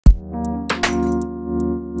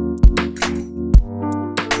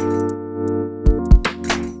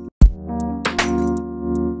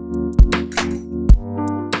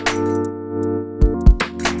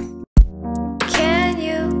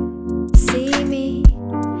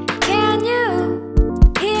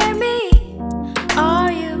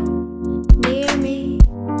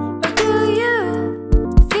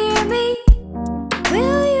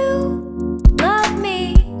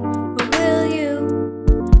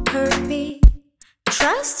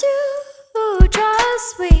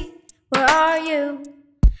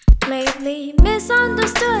lately.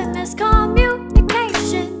 Misunderstood,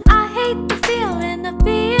 miscommunication. I hate the feeling of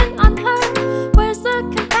being unheard. Where's the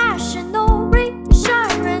compassion, no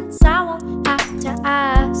reassurance I won't have to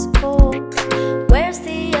ask for? Where's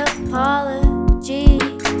the apology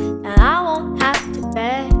that I won't have to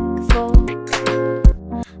beg for?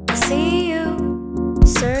 I see you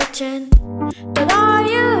searching, but are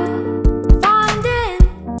you finding?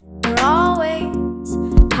 You're always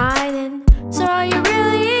hiding, so are you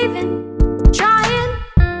really even trying?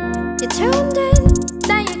 You tuned in,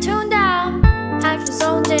 then you tuned out. Had you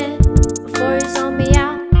zoned in before you zoned me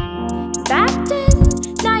out? Backed in,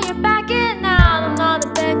 now you're backing out. I'm not a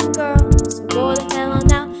begging girl, so go the hell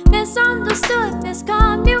on out. Misunderstood,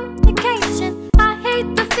 miscommunication. I hate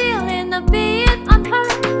the feeling of being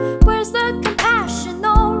unheard. Where's the compassion,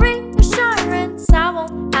 no reassurance I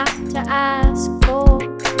won't have to ask for?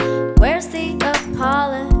 Where's the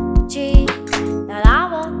apology that I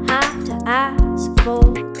won't have to ask for?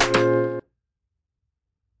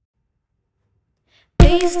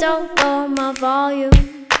 Please don't lower my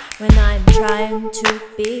volume when I'm trying to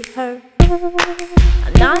be heard.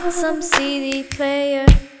 I'm not some CD player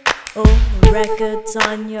or records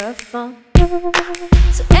on your phone.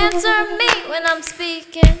 So answer me when I'm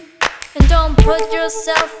speaking, and don't put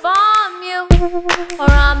yourself on mute, or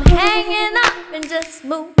I'm hanging up and just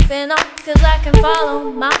moving on, 'cause I can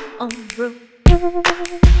follow my own route.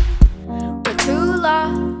 We're too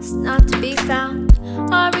lost not to be found.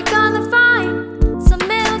 Are we gonna find some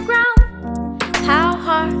middle ground? How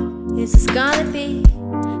hard is this gonna be?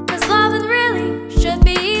 'Cause loving really should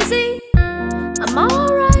be easy. I'm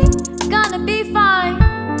alright, gonna be fine.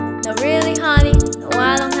 No really honey, no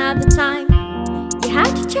I don't have the time. You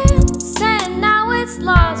had your chance and now it's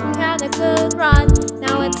lost. We had a good run,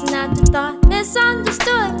 now it's an afterthought.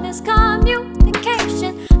 Misunderstood,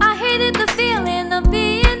 miscommunication. I hated the feeling of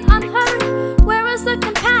being unheard. Where is the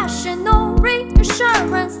compassion, no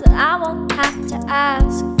reassurance that I won't have to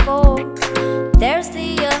ask for? There's the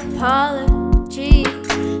apology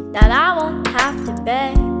that I won't have to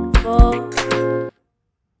beg for.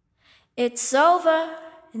 It's over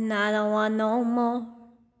and I don't want no more.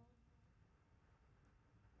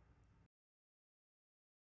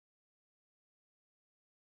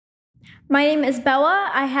 My name is Behwah.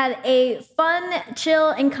 I had a fun, chill,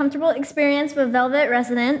 and comfortable experience with Velvet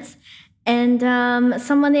Resonance. And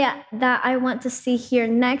someone that I want to see here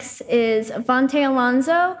next is Vontae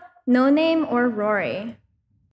Alonso, No Name, or Rory.